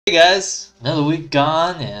Hey guys, another week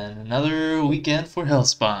gone and another weekend for hell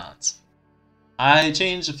spawns. I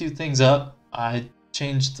changed a few things up. I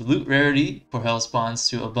changed the loot rarity for hell spawns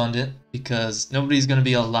to abundant because nobody's going to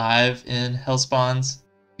be alive in hell spawns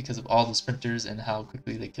because of all the sprinters and how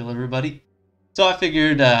quickly they kill everybody. So I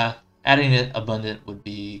figured adding it abundant would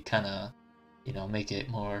be kind of, make it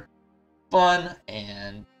more fun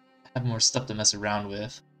and have more stuff to mess around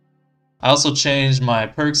with. I also changed my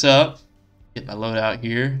perks up. Get my loadout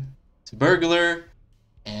here to burglar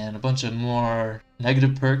and a bunch of more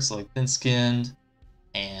negative perks like thin-skinned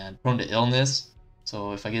and prone to illness.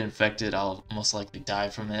 So if I get infected, I'll most likely die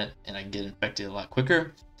from it and I get infected a lot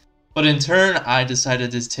quicker. But in turn, I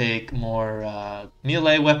decided to take more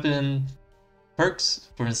melee weapon perks.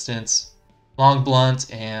 For instance, long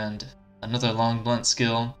blunt and another long blunt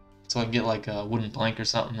skill. So I can get like a wooden plank or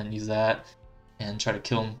something and use that and try to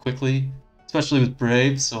kill them quickly. Especially with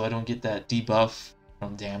Brave, so I don't get that debuff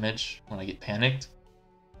from damage when I get panicked.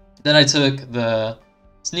 Then I took the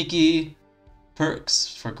Sneaky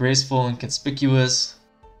perks for Graceful and Conspicuous,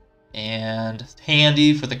 and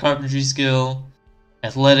Handy for the Carpentry skill,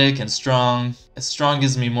 Athletic and Strong. Strong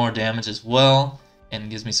gives me more damage as well, and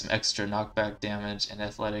gives me some extra knockback damage, and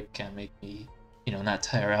Athletic can make me, not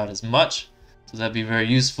tire out as much, so that'd be very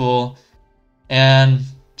useful. And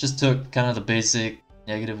just took kind of the basic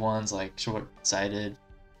negative ones like short-sighted,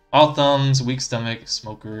 all thumbs, weak stomach,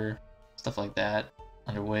 smoker, stuff like that,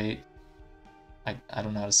 underweight. I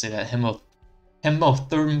don't know how to say that.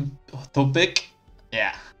 Hemothermic.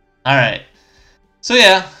 Yeah. All right. So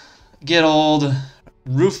yeah, get old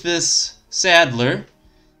Rufus Sadler,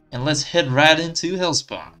 and let's head right into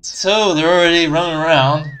Hellspawns. So they're already running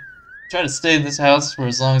around. Try to stay in this house for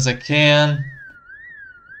as long as I can.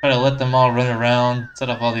 Try to let them all run around, set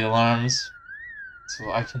off all the alarms, so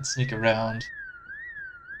I can sneak around.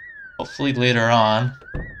 Hopefully later on.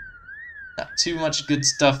 Not too much good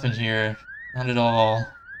stuff in here. Not at all.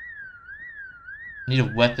 Need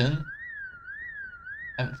a weapon.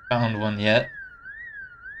 Haven't found one yet.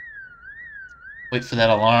 Wait for that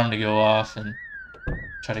alarm to go off and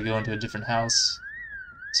try to go into a different house.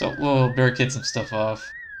 So we'll barricade some stuff off.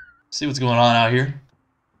 See what's going on out here.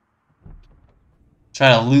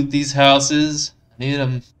 Try to loot these houses. I need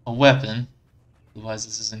a weapon. Otherwise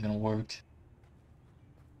this isn't going to work.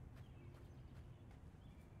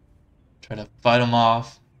 Try to fight them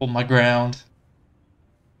off. Hold my ground.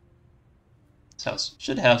 This house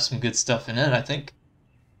should have some good stuff in it, I think.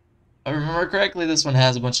 If I remember correctly, this one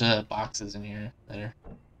has a bunch of boxes in here that are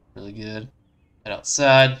really good. Head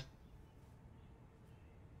outside.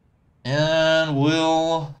 And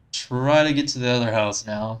we'll try to get to the other house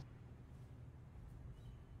now.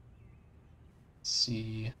 Let's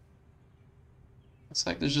see. Looks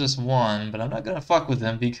like there's just one, but I'm not gonna fuck with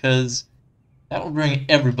them because that will bring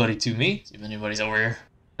everybody to me. See if anybody's over here.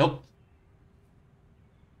 Nope.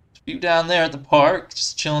 Just you down there at the park,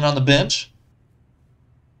 just chilling on the bench.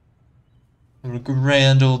 Having a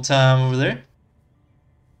grand old time over there.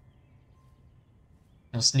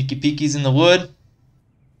 No sneaky peekies in the wood.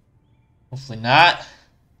 Hopefully not.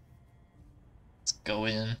 Let's go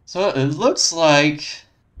in. So it looks like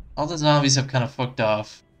all the zombies have kind of fucked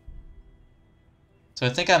off. So I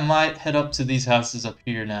think I might head up to these houses up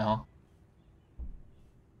here now.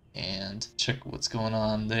 And check what's going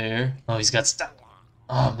on there. Oh, he's got stuck.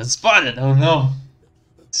 Oh, I've been spotted. Oh no.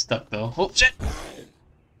 He's stuck though. Oh shit.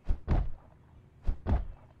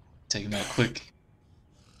 Take him out quick.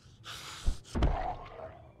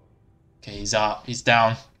 Okay, he's out. He's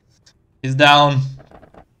down. He's down.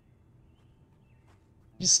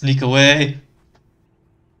 You sneak away.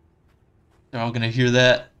 They're all gonna hear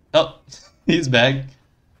that. Oh, he's back.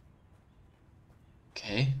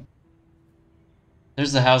 Okay.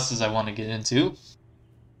 There's the houses I want to get into.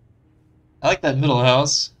 I like that middle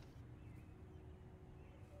house.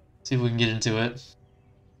 See if we can get into it.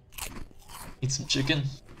 Eat some chicken.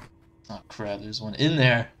 Oh crap, there's one in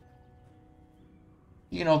there.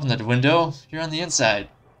 You can open that window. You're on the inside.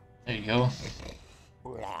 There you go.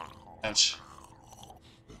 Ouch.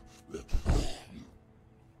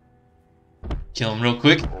 Kill him real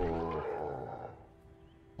quick.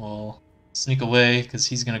 We'll sneak away because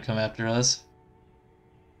he's gonna come after us.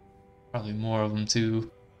 Probably more of them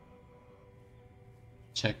too.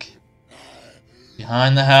 Check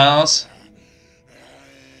behind the house.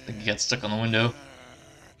 I think he got stuck on the window.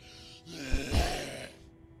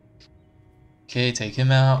 Okay, take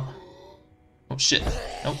him out. Oh shit.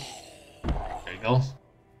 Nope. There you go.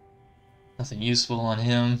 Nothing useful on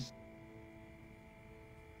him.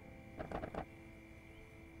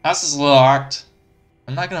 House is locked.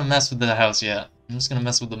 I'm not gonna mess with the house yet. I'm just gonna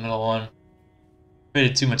mess with the middle one.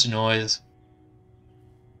 Created too much noise.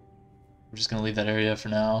 We're just gonna leave that area for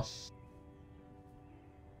now.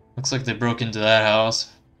 Looks like they broke into that house.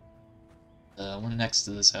 The one next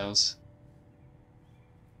to this house.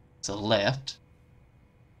 To the left.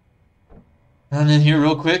 Run in here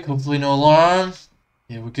real quick, hopefully no alarm.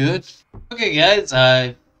 Yeah, we're good. Okay guys,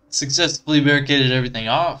 I successfully barricaded everything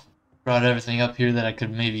off. Brought everything up here that I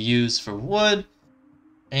could maybe use for wood.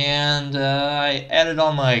 And I added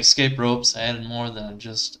all my escape ropes. I added more than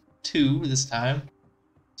just 2 this time.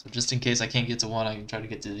 So just in case I can't get to one, I can try to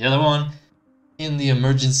get to the other one in the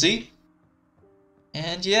emergency.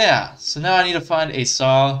 And yeah, so now I need to find a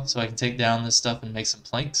saw so I can take down this stuff and make some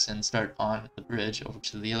planks and start on the bridge over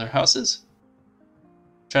to the other houses.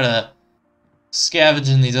 Try to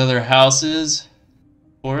scavenge in these other houses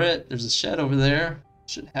for it. There's a shed over there.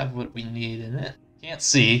 Should have what we need in it. Can't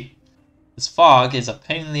see. This fog is a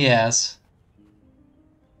pain in the ass.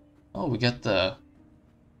 Oh, we got the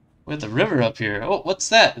river up here. Oh, what's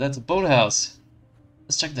that? That's a boathouse.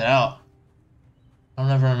 Let's check that out. I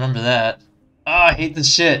don't ever remember that. Ah, I hate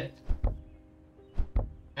this shit.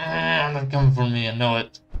 They're coming for me, I know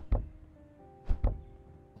it. Come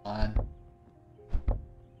on.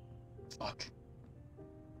 Fuck.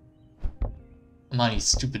 Come on, you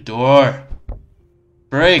stupid door.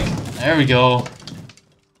 Break. There we go.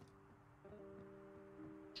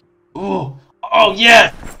 Ooh. Oh,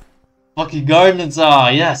 yeah! Fucking garden saw,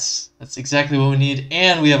 yes! That's exactly what we need,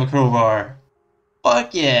 and we have a crowbar.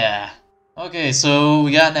 Fuck yeah! Okay, so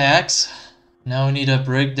we got an axe. Now we need to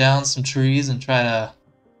break down some trees and try to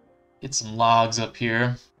get some logs up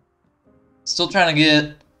here. Still trying to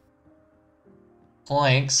get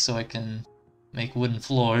planks so I can make wooden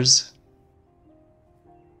floors.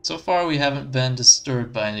 So far we haven't been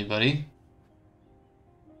disturbed by anybody.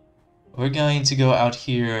 We're going to go out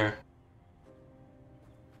here.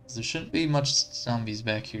 There shouldn't be much zombies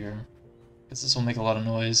back here. Guess this will make a lot of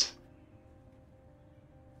noise.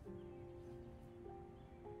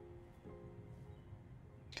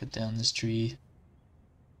 Cut down this tree.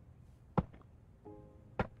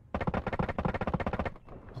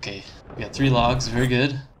 Okay, we got 3 logs, very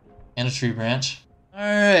good. And a tree branch.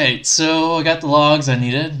 Alright, so I got the logs I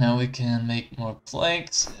needed. Now we can make more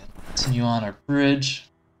planks and continue on our bridge.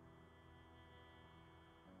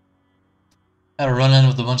 Had to run in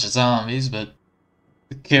with a bunch of zombies, but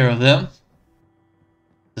took care of them.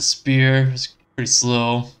 The spear was pretty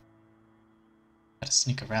slow. Had to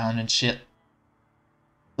sneak around and shit.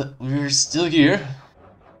 But we're still here.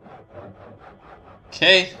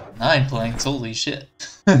 Okay, 9 planks, holy shit.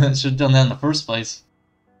 Should have done that in the first place.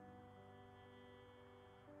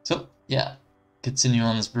 So, yeah. Continue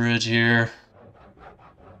on this bridge here.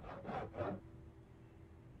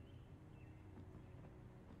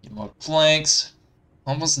 Get more planks.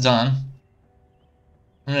 Almost done.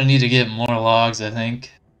 I'm gonna need to get more logs, I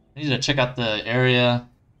think. I need to check out the area.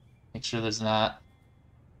 Make sure there's not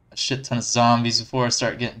a shit ton of zombies before I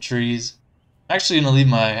start getting trees. I'm actually gonna leave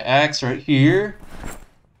my axe right here.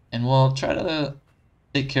 And we'll try to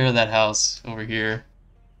take care of that house over here.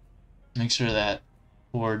 Make sure that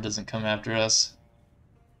horde doesn't come after us.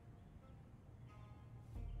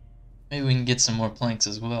 Maybe we can get some more planks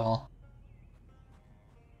as well.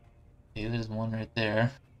 Okay, there's one right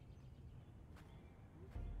there.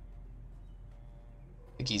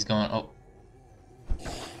 I think he's going. Oh.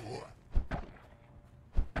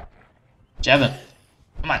 Jab him.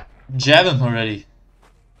 Come on. Jab him already.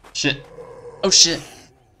 Shit. Oh shit.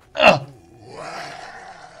 Ugh.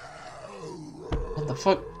 What the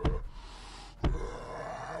fuck?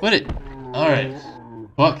 Quit it. Alright.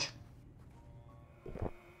 Fuck.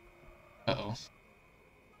 Uh-oh.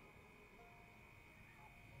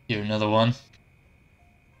 Here, another one.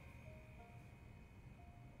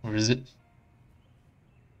 Where is it?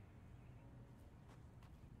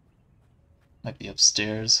 Might be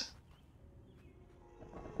upstairs.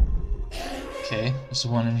 Okay, there's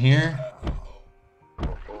one in here.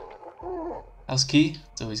 House key,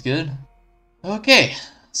 it's always good. Okay,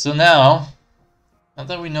 so now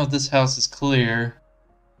that we know this house is clear,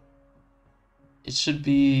 it should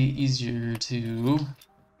be easier to...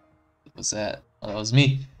 What was that? Oh, that was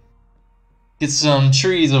me. Get some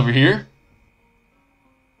trees over here.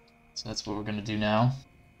 So that's what we're gonna do now.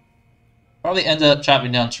 Probably end up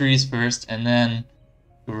chopping down trees first and then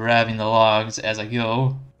grabbing the logs as I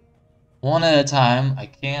go. One at a time. I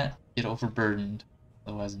can't get overburdened,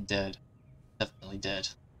 otherwise I'm dead. Definitely dead.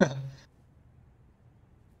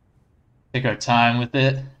 Take our time with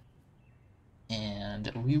it,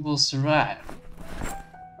 and we will survive.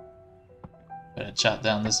 Gotta chop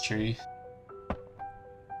down this tree.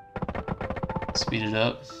 Speed it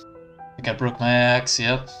up. think I broke my axe,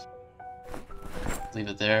 yep. Leave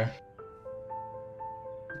it there.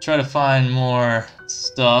 Try to find more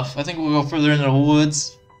stuff. I think we'll go further into the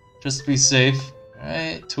woods, just to be safe.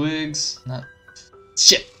 Alright, twigs, not...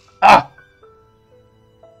 Shit! Ah!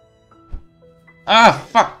 Ah,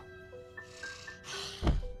 fuck!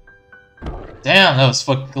 Damn, that was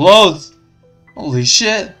fucking close! Holy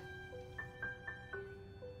shit!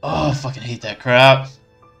 Oh, I fucking hate that crap.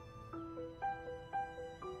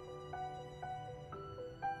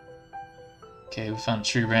 Okay, we found a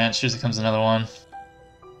tree branch. Here comes another one.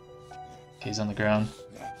 Okay, he's on the ground.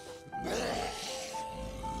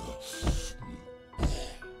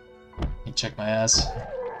 You check my ass.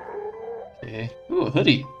 Okay. Ooh, a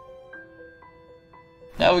hoodie.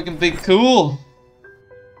 Now we can be cool.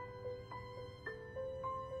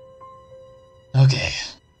 Okay.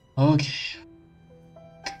 Okay.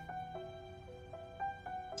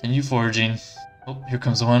 Continue foraging. Oh, here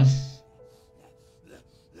comes the one.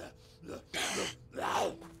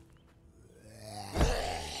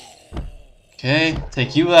 Okay,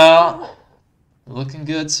 take you out. Looking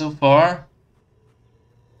good so far.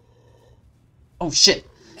 Oh shit!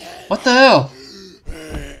 What the hell?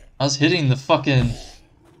 I was hitting the fucking...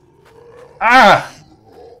 Ah!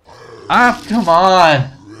 Ah, come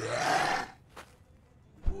on!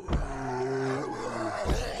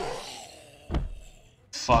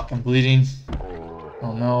 Fuck, I'm bleeding.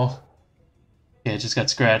 Oh no. Yeah, I just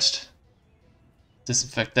got scratched.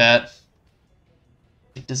 Disinfect that.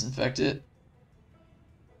 Disinfect it.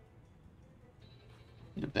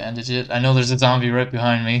 Need to bandage it. I know there's a zombie right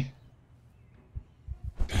behind me.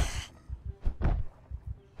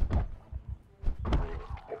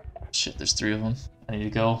 Shit, there's 3 of them. I need to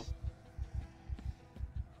go.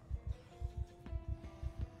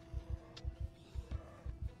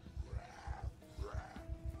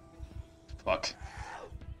 Fuck.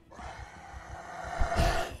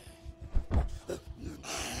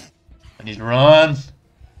 I need to run.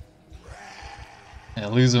 Yeah,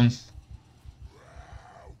 lose him.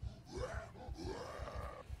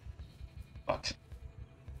 Fuck.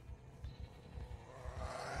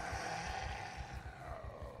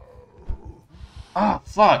 Ah,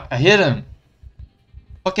 fuck! I hit him!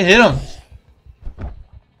 Fucking hit him!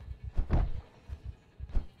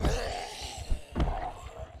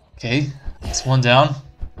 Okay, that's 1 down.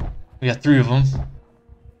 We got 3 of them.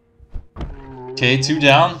 Okay, 2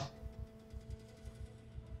 down.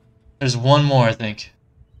 There's 1 more, I think.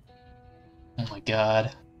 Oh my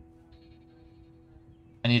god.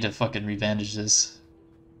 I need to fucking rebandage this.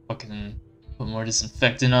 Fucking put more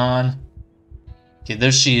disinfectant on. Okay,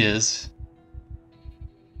 there she is.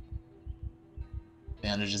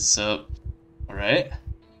 Bandage this up. Alright.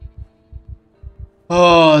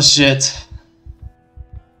 Oh shit.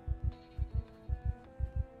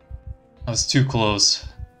 I was too close.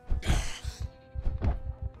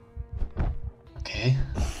 Okay.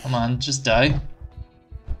 Come on, just die.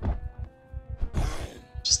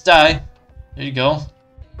 Just die. There you go.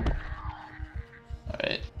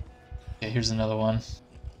 Alright. Okay, here's another one.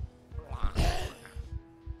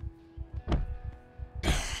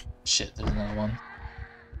 Shit, there's another one.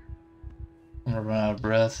 I'm gonna run out of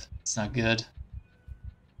breath. It's not good.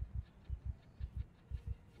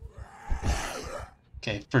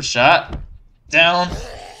 Okay, first shot. Down.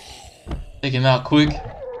 Take him out quick.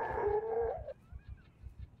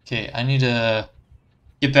 Okay, I need to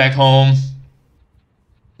get back home.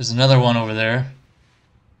 There's another one over there.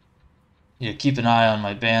 Yeah, keep an eye on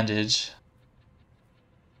my bandage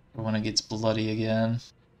for when it gets bloody again.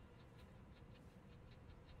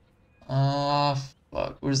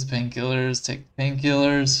 Fuck. Where's the painkillers? Take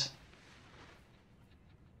painkillers.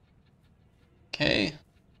 Okay.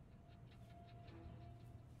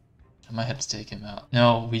 I might have to take him out.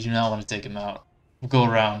 No, we do not want to take him out. We'll go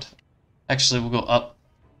around. Actually, we'll go up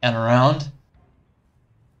and around.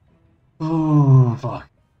 Ooh, fuck.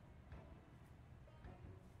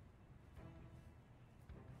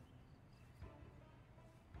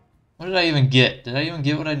 What did I even get? Did I even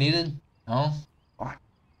get what I needed? No? Fuck.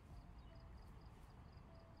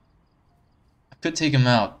 I could take him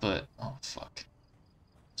out, but... Oh, fuck.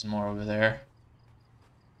 There's more over there.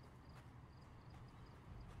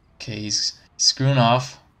 Okay, he's screwing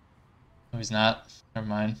off. No, he's not. Never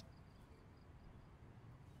mind.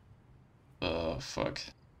 Oh, fuck.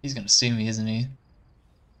 He's gonna see me, isn't he?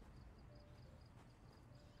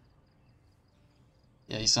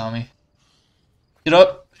 Yeah, he saw me. Get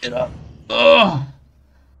up! Get up! Oh!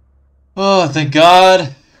 Oh, thank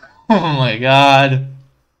God! Oh my God!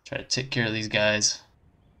 Try to take care of these guys.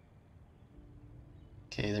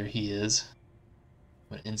 Okay, there he is.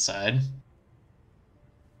 Went inside.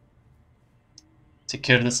 take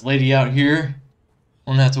care of this lady out here.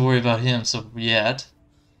 Won't have to worry about him yet.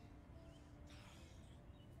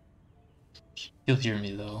 He'll hear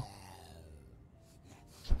me though.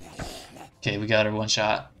 Okay, we got her one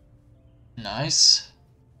shot. Nice.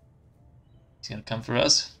 He's gonna come for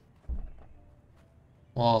us.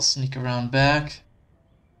 Well, I'll sneak around back.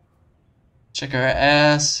 Check our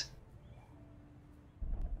ass.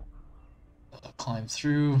 I'll climb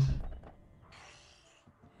through.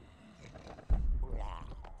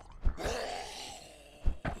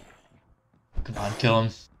 Come on, kill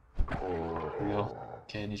him. There we go.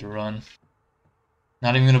 Okay, I need to run.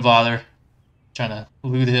 Not even gonna bother. Trying to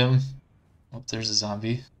loot him. Oh, there's a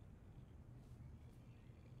zombie.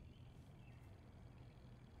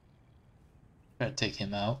 Try to take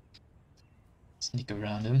him out. Sneak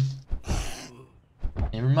around him.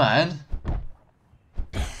 Never mind.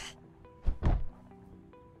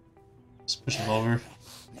 Just push him over.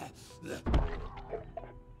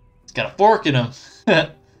 He's got a fork in him.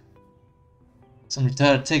 Somebody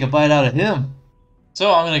tried to take a bite out of him.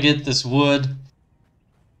 So I'm gonna get this wood,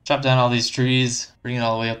 chop down all these trees, bring it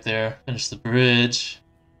all the way up there, finish the bridge.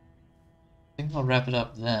 I think I'll wrap it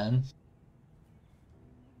up then.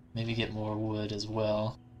 Maybe get more wood as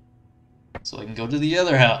well, so I can go to the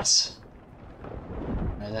other house.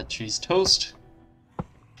 Alright, that tree's toast.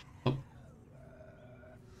 Oh.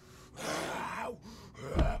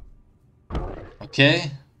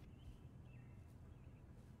 Okay.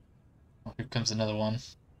 Oh, here comes another one.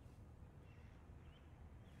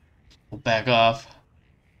 We'll back off.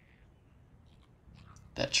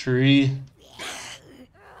 That tree.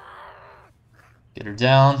 Get her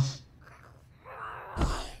down.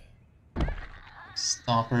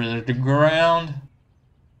 Stomp her to the ground.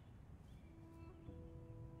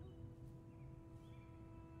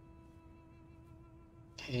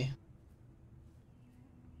 Okay.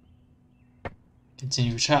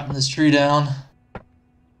 Continue chopping this tree down.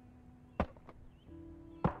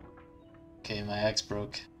 Okay, my axe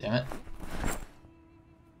broke. Damn it.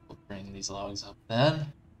 We'll bring these logs up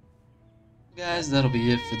then. Guys, that'll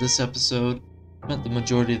be it for this episode. Spent the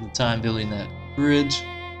majority of the time building that bridge.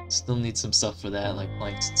 Still need some stuff for that, like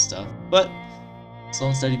planks and stuff. But slow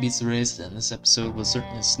and steady beats the race, and this episode was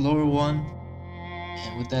certainly a slower one.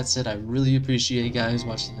 And with that said, I really appreciate you guys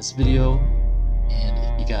watching this video. And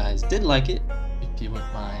if you guys did like it, if you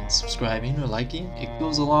wouldn't mind subscribing or liking, it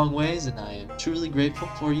goes a long ways, and I am truly grateful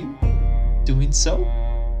for you doing so.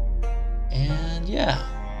 And yeah,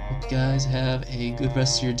 hope you guys have a good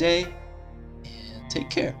rest of your day, and take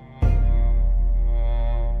care.